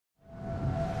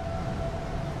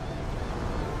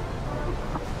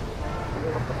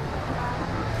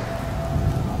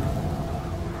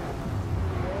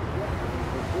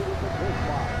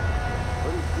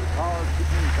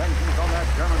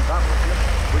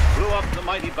aloft the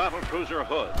mighty battlecruiser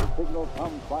Hood. The signal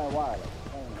comes by wireless.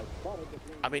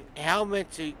 I mean, how am I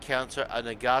meant to counter a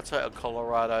Nagato, a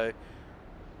Colorado,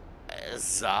 a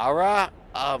Zara?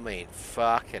 I mean,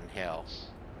 fucking hell.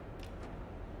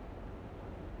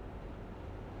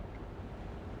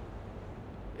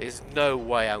 There's no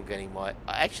way I'm getting my...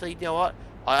 Actually, you know what?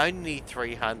 I only need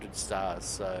 300 stars,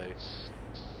 so...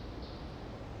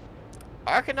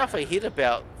 I reckon if I hit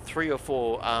about 3 or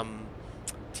 4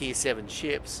 tier 7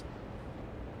 ships,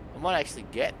 I might actually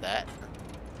get that.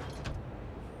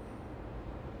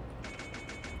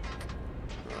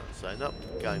 Right, so not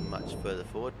going much further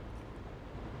forward.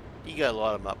 You go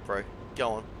light them up, bro. Go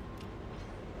on.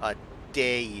 I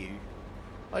dare you.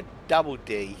 I double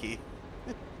dare you.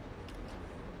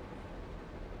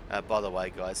 By the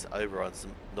way, guys, Oberon's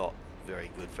not very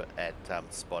good at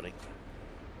spotting.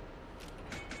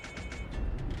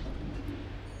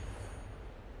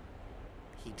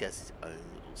 He does his own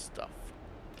little stuff.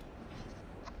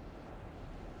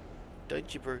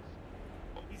 Don't you, bro?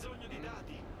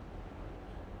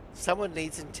 Someone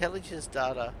needs intelligence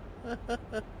data.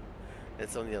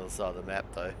 It's on the other side of the map,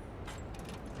 though.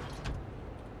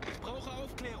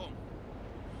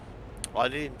 I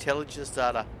need intelligence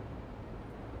data.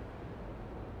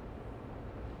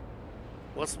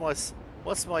 What's my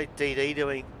DD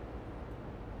doing?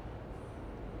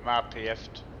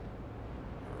 RPF'd.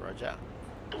 Roger.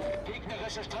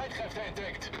 Gegnerische Streitkräfte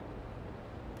entdeckt.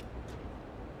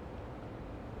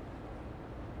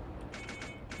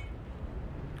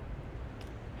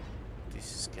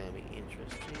 This is going to be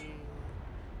interesting.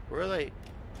 Where are they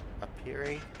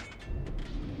appearing?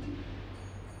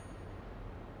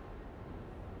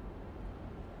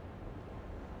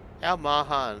 Our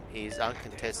Mahan is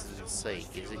uncontested at sea,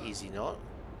 is he not?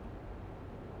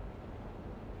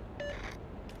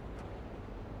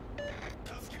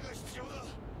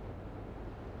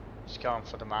 He's going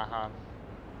for the Mahan.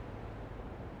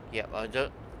 Yeah, I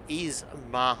don't. Is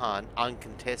Mahan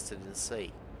uncontested in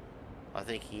sea? I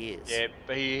think he is. Yeah,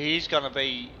 but he's going to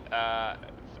be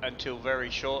until very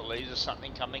shortly. There's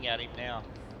something coming at him now.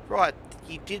 Right,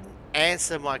 you didn't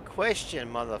answer my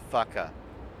question, motherfucker.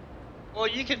 Well,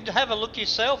 you can have a look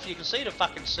yourself. You can see the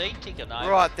fucking sea ticker now.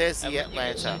 Right, there's the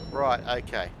Atlanta. Right,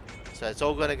 okay. So it's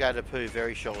all going to go to poo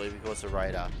very shortly because of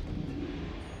radar.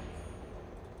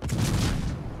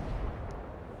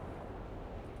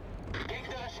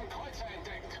 Gegnerischen Kreuzer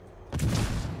entdeckt.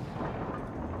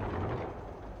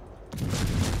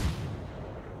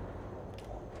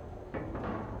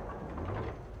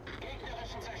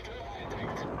 Gegnerischen Zerstörer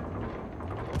entdeckt.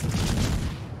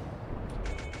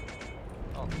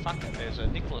 Oh, fuck it. There's a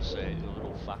Nicholas there, you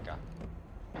little fucker.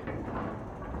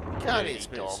 Can't Dirty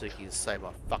expect dog. Suki to save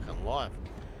my fucking life.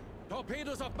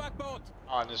 Torpedos auf Backbord.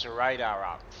 Oh, and there's a radar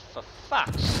up. For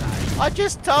fuck's sake. I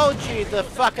just told you the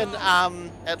fucking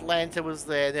Atlanta was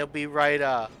there. There'll be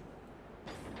radar.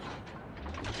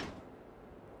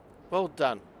 Well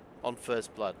done on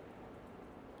first blood.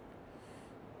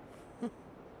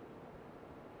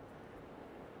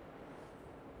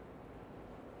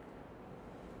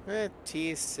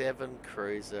 Tier 7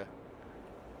 cruiser,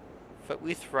 but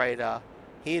with radar,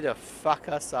 here to fuck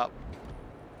us up.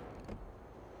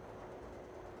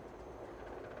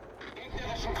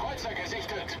 Gegnerischen Kreuzer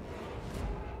gesichtet.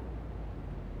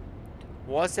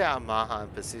 Why is our Mahan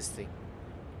persisting?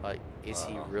 Like, is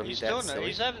he really he's that doing silly? it.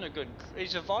 He's having a good...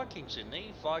 He's a Vikings, isn't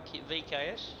he?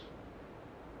 VKS?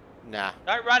 Nah.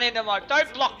 Don't run into my...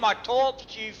 Don't block my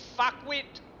torps, you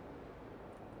fuckwit!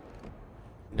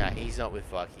 Nah, he's not with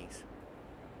Vikings.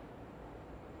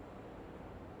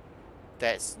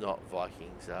 That's not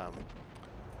Vikings,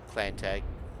 clan tag.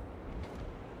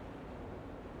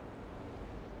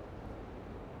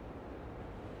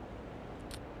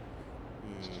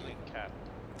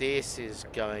 This is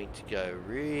going to go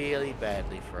really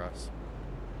badly for us.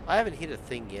 I haven't hit a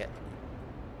thing yet.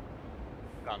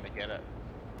 Time to get it.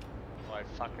 I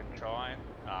fucking trying.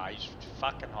 Ah, he's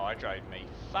fucking hydrated me.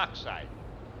 Fuck's sake.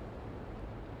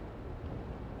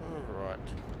 Alright.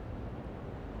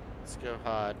 Let's go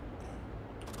hard.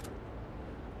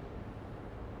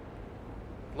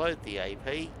 Load the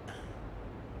AP.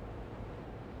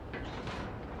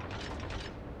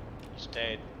 He's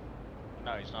dead.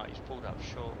 No, he's not. He's pulled up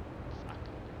short. Fuck.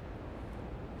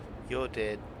 You're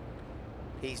dead.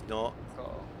 He's not.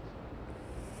 Oh.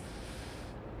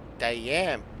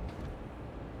 Damn.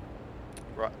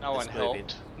 Right. No one let's move in.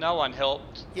 helped. No one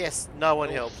helped. Yes, no one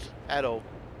Oof. helped at all.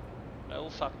 They all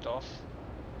fucked off.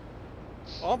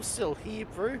 I'm still here,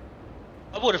 bro.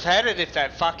 I would have had it if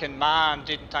that fucking man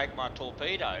didn't take my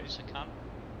torpedoes, a cunt.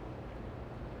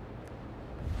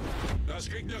 Das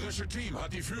gegnerische Team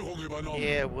hat die Führung übernommen.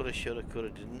 Yeah, woulda, shoulda, coulda,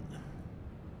 didn't.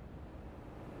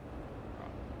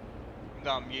 I'm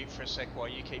going mute for a sec while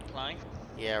you keep playing.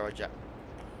 Yeah, Roger.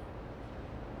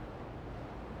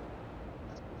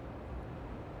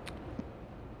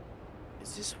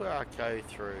 Is this where I go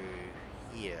through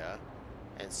here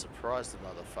and surprise the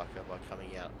motherfucker by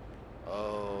coming out?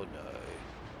 Oh no.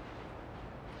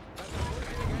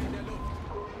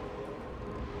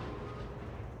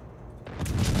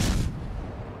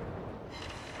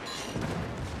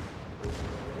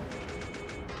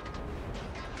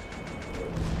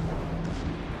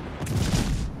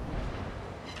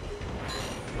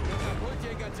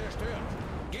 Katapultjäger zerstört.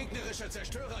 Gegnerischer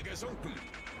Zerstörer gesunken.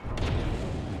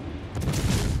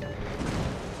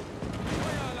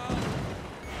 Feueralarm!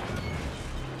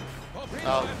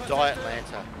 Oh, die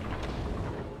Atlanta.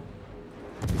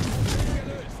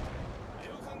 Gelöst.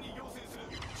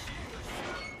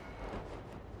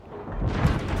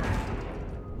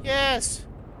 Yes!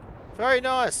 Very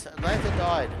nice. Atlanta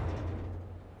died.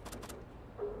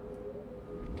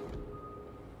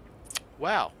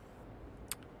 Wow.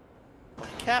 I'm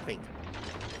capping.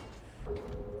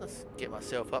 Let's get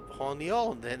myself up behind the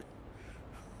island then.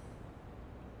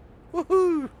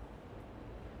 Woohoo!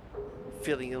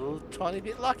 Feeling a little tiny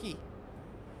bit lucky.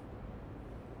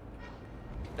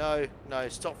 No, no,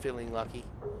 stop feeling lucky.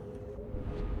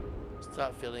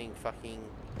 Start feeling fucking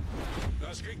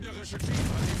Das gegnerische Team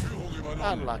hat die Führung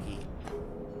übernommen. unlucky.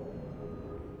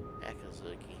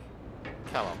 Akazuki.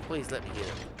 Come on, please let me hit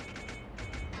it.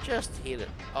 Just hit it.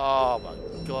 Oh my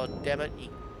god damn it.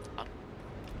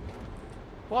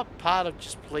 What part of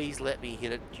just please let me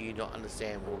hit it do you not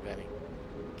understand, Wargaming?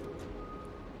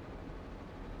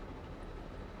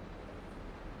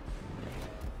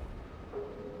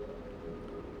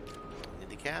 Need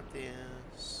to cap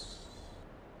this.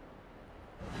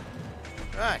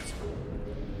 Right.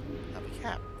 Have a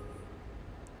cap.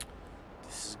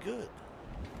 This is good.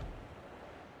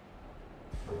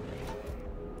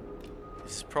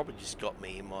 This has probably just got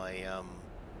me in my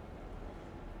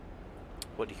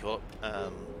what do you call it?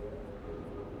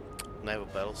 Naval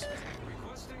battles.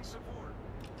 Requesting support.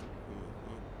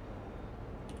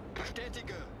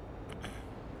 Bestätige.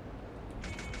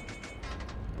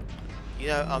 You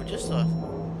know, I'm just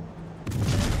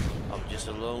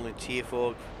a lonely tier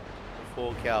 4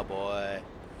 cowboy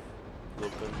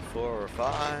looking for a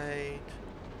fight.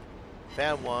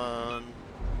 Found one.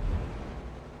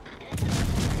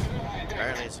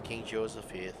 Apparently it's King George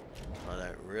V. I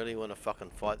don't really want to fucking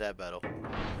fight that battle.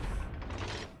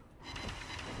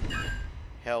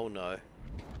 Hell no.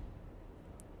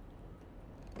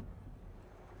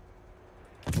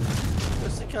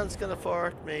 Because the gun's gonna fire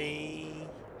at me.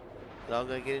 And I'm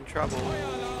gonna get in trouble.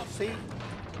 See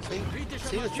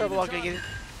the trouble I'm gonna get in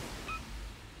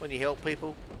when you help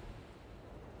people?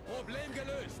 Problem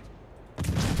gelöst.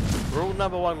 Rule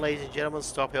number 1, ladies and gentlemen,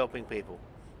 stop helping people.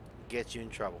 Gets you in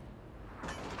trouble.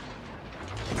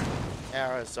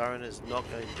 Arizona is not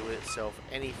going to do itself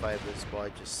any favors by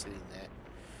just sitting there.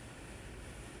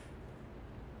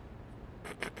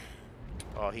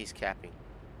 Oh, he's capping.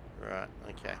 Right,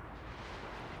 okay.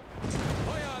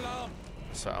 Feueralarm.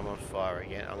 So I'm on fire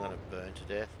again. I'm going to burn to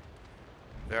death.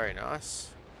 Very nice.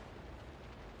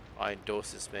 I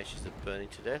endorse this message of burning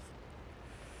to death.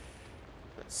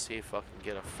 Let's see if I can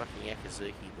get a fucking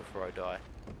Akazuki before I die.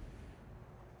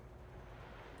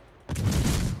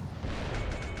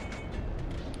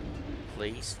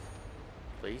 Please.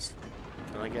 Please.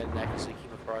 Can I get an Akazuki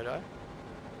before I die?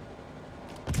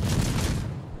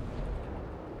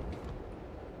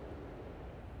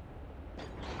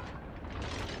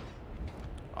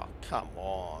 Oh, come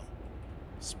on.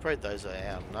 Spread those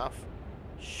out enough.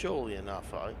 Surely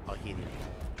enough I hit him.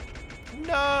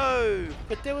 No!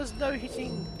 But there was no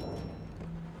hitting.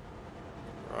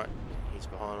 Right, he's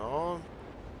behind on.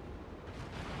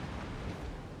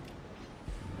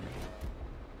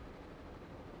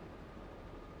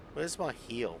 Where's my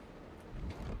heal?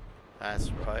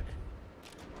 That's right.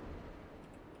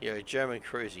 You're a German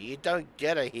cruiser. You don't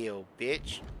get a heal,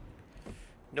 bitch.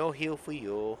 No heal for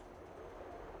you.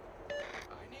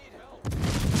 I need help.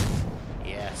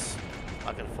 Yes.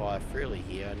 I can fire freely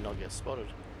here and not get spotted.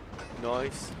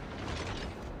 Nice.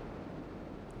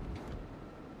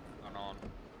 On.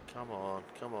 Come on,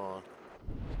 come on.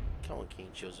 Come on, King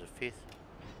Joseph V.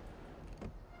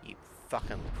 You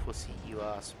fucking pussy, you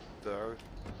ass bro.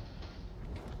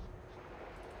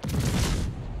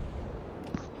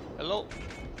 Hello.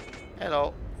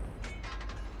 Hello.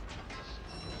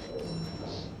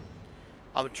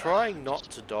 I'm trying not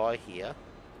to die here.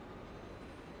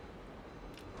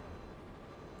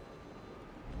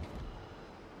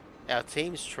 Our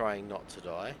team's trying not to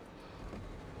die.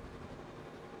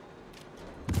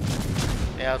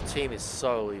 Our team is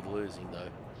slowly losing though.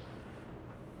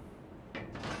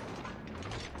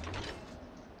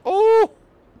 Oh!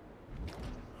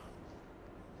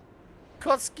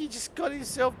 Kotsky just got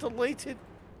himself deleted.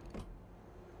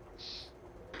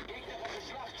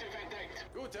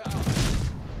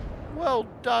 Well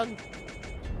done.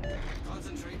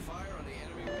 Concentrate fire on the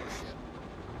enemy warship.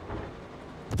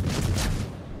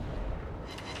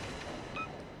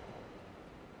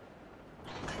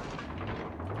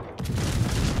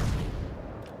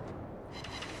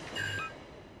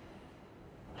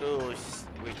 Oh,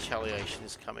 retaliation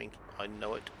is coming. I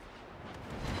know it.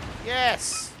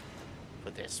 Yes!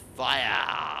 But there's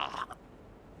fire!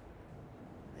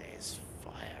 There's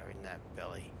fire in that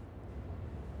belly.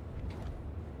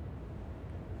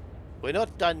 We're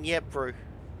not done yet, bro.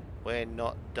 We're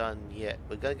not done yet.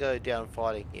 We're gonna go down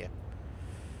fighting here.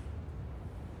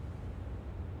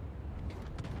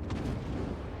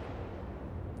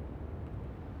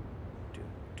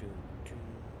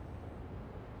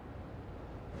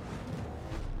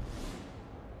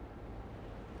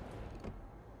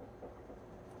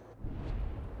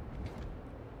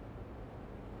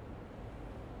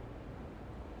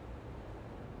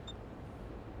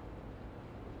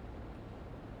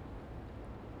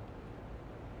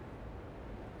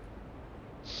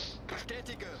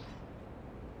 Bestätige.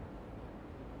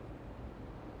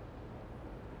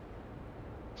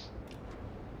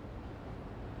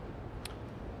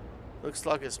 Looks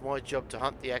like it's my job to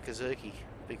hunt the Akazuki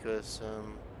because,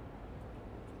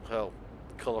 well,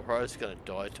 Colorado's gonna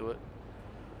die to it.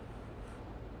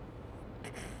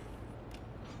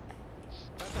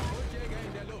 Katapultjäger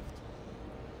in der Luft.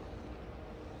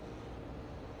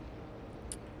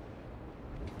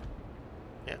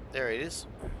 Yeah, there it is.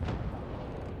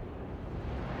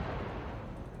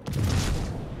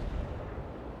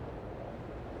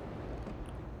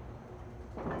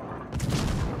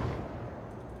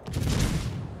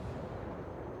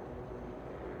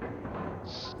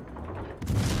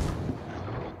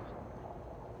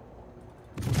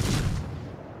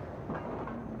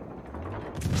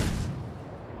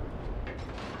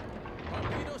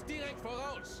 Torpedos direkt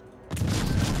voraus.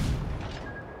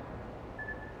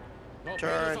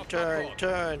 Turn, Torpedos auf turn, Backbord.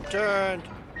 turn, turn.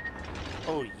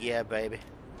 Oh yeah, baby.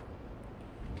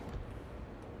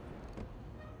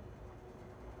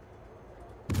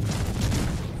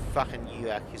 Fucking you,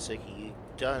 Akazuki, you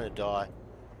gonna die.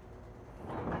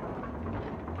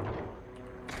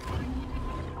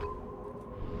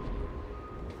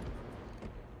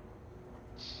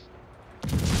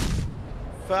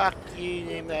 Fuck you,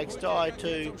 Nimax, die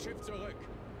too. Zum Schiff zurück.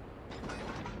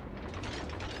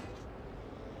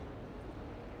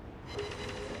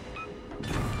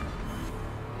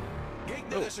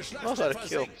 Gegnerische I Schlachtschiff got a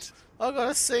kill. versenkt. I got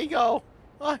a seagull.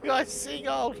 I got a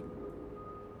seagull.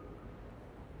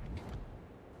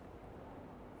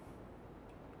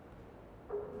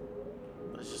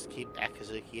 Let's just keep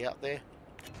Akazuki out there.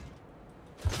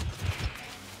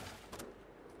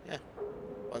 Yeah,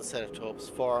 one set of torps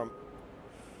for him.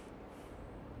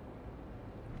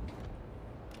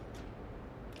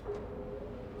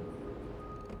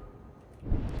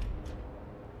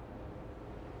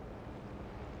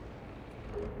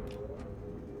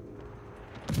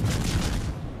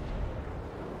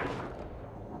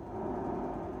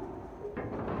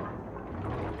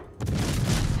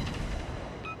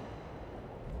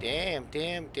 Damn,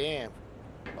 damn, damn.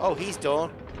 Oh, he's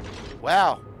done.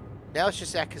 Wow. Now it's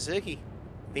just Akazuki.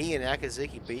 Me and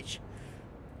Akazuki Beach.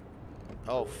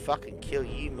 Oh, fucking kill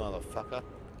you, motherfucker.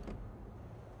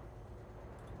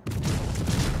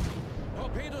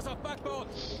 Torpedos auf Backbord.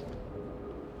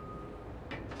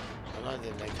 I know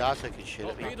the Nagato can shoot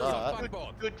at me, Torpedos auf but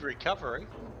Backbord. Good recovery.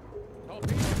 Torpedos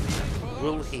direkt voraus.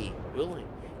 will he? Will he?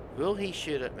 Will he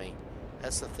shoot at me?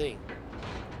 That's the thing.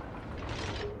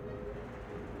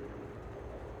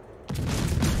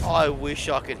 I wish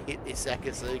I could hit this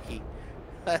Akazuki.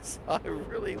 That's, I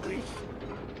really wish.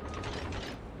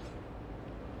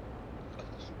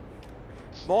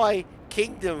 My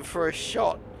kingdom for a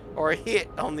shot or a hit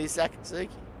on this Akazuki.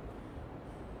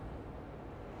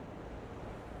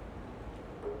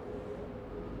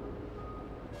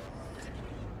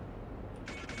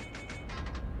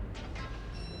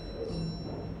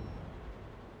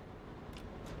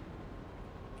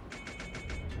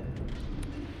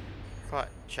 Right,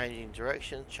 changing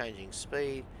direction, changing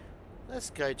speed. Let's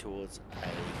go towards A.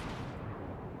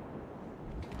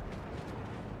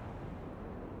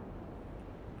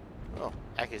 Oh,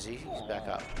 Akazuki's back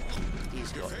up.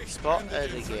 He's got Gefecht spotted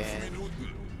beendet in 5 again.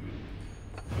 Minuten.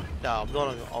 No, I'm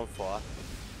not on fire.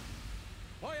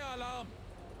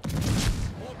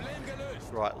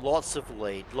 Right, lots of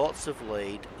lead, lots of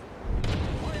lead.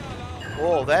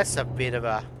 Oh, that's a bit of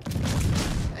a...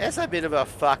 That's a bit of a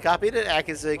fuck up, isn't it,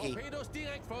 Akazuki? Torpedos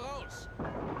direkt voraus.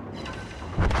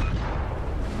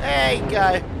 There you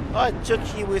go. I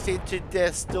took you within to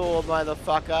death's door,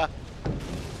 motherfucker.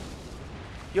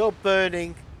 You're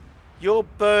burning. You're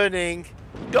burning.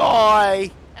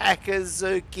 Die,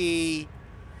 Akazuki.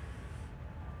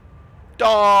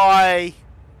 Die.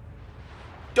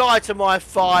 Die to my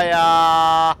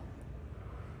fire.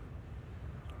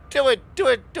 Do it, do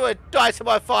it, do it. Die to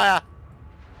my fire.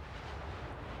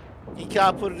 You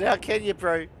can't put it out, can you,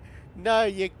 bro? No,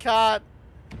 you can't.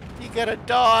 You're gonna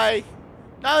die.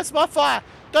 No, it's my fire.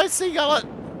 Don't seagull it.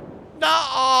 No,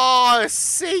 oh,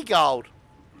 seagulled.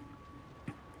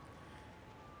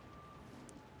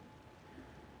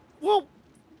 Well,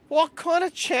 what kind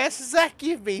of chance does that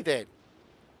give me then?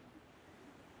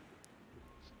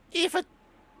 If a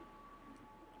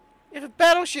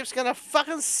battleship's gonna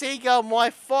fucking seagull my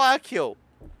fire kill,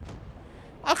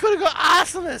 I could have got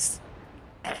arsonist.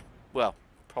 Well,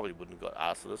 probably wouldn't have got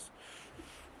arsonist.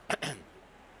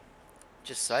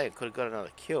 Just saying, could have got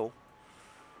another kill.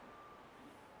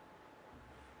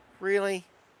 Really?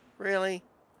 Really?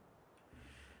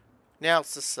 Now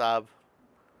it's the sub.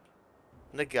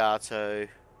 Nagato.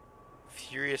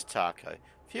 Furious Taco.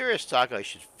 Furious Taco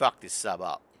should fuck this sub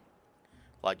up.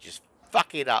 Like, just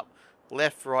fuck it up.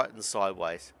 Left, right, and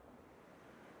sideways.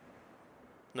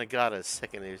 Nagato's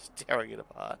second is tearing it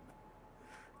apart.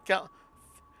 Go.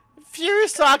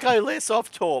 Furious Taco less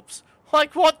off torps.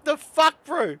 Like, what the fuck,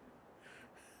 bro?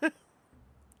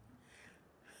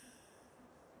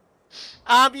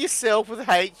 Arm yourself with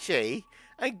HE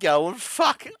and go and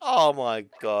fuck it. Oh my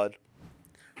god.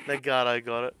 Nagato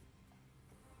got it.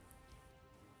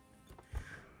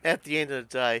 At the end of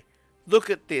the day, look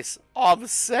at this. I'm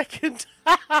second.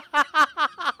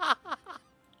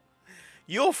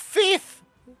 You're fifth.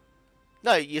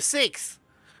 No, you're sixth.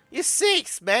 You're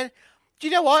sixth, man. Do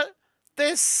you know what?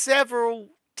 There's several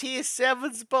tier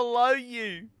 7s below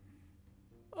you.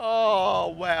 Oh,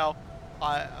 wow.